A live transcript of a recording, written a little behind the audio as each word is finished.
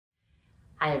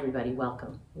Hi everybody,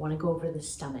 welcome. I want to go over the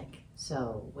stomach.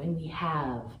 So when we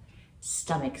have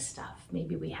stomach stuff,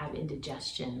 maybe we have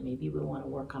indigestion, maybe we want to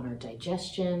work on our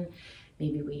digestion,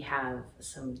 maybe we have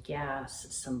some gas,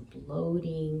 some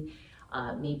bloating,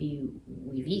 maybe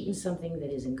we've eaten something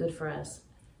that isn't good for us.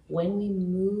 When we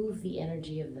move the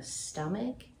energy of the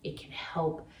stomach, it can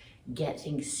help get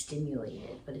things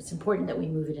stimulated, but it's important that we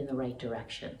move it in the right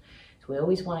direction. So we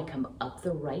always want to come up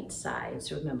the right side.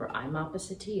 So remember, I'm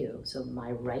opposite to you. So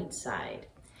my right side,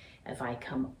 if I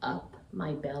come up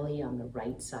my belly on the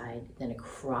right side, then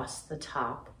across the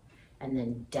top, and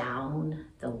then down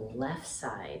the left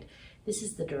side, this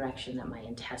is the direction that my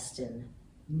intestine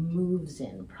moves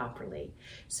in properly.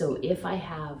 So if I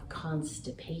have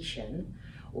constipation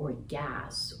or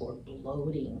gas or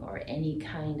bloating or any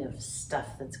kind of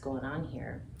stuff that's going on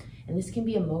here, and this can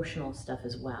be emotional stuff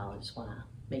as well, I just want to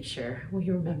make sure we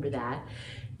remember that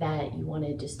you want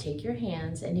to just take your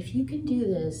hands, and if you can do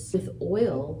this with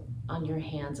oil on your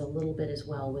hands a little bit as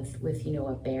well, with you know,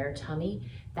 a bare tummy,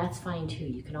 that's fine too.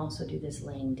 You can also do this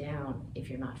laying down if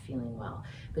you're not feeling well.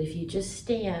 But if you just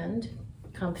stand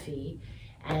comfy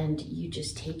and you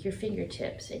just take your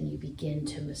fingertips and you begin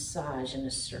to massage in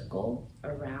a circle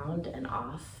around and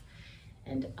off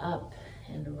and up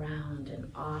and around and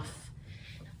off,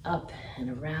 up and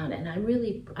around, and I'm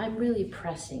really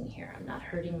pressing here. I'm not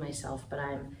hurting myself, but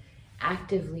I'm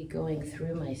actively going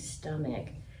through my stomach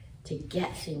to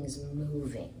get things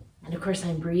moving. And of course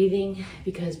I'm breathing,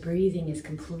 because breathing is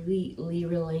completely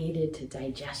related to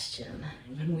digestion.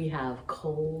 When we have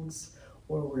colds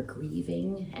or we're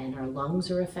grieving and our lungs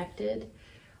are affected,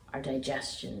 our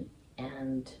digestion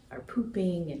and our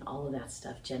pooping and all of that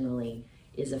stuff generally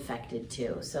is affected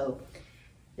too. So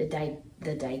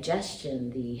the digestion,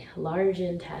 the large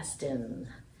intestine,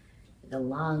 the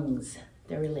lungs,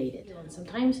 they're related. And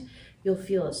sometimes you'll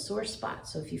feel a sore spot.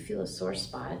 So if you feel a sore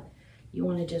spot, you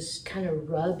want to just kind of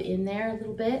rub in there a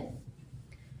little bit,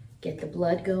 get the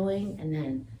blood going, and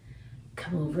then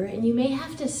come over. And you may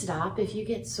have to stop if you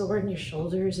get sore in your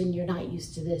shoulders and you're not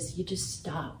used to this. You just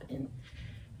stop and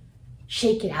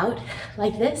shake it out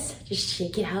like this. Just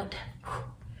shake it out.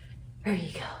 There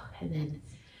you go. And then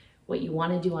what you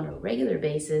want to do on a regular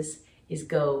basis is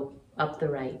go up the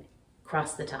right,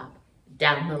 across the top,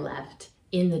 down the left,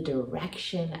 in the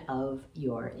direction of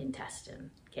your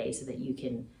intestine, okay, so that you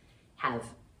can have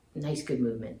nice, good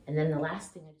movement. And then the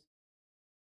last thing I just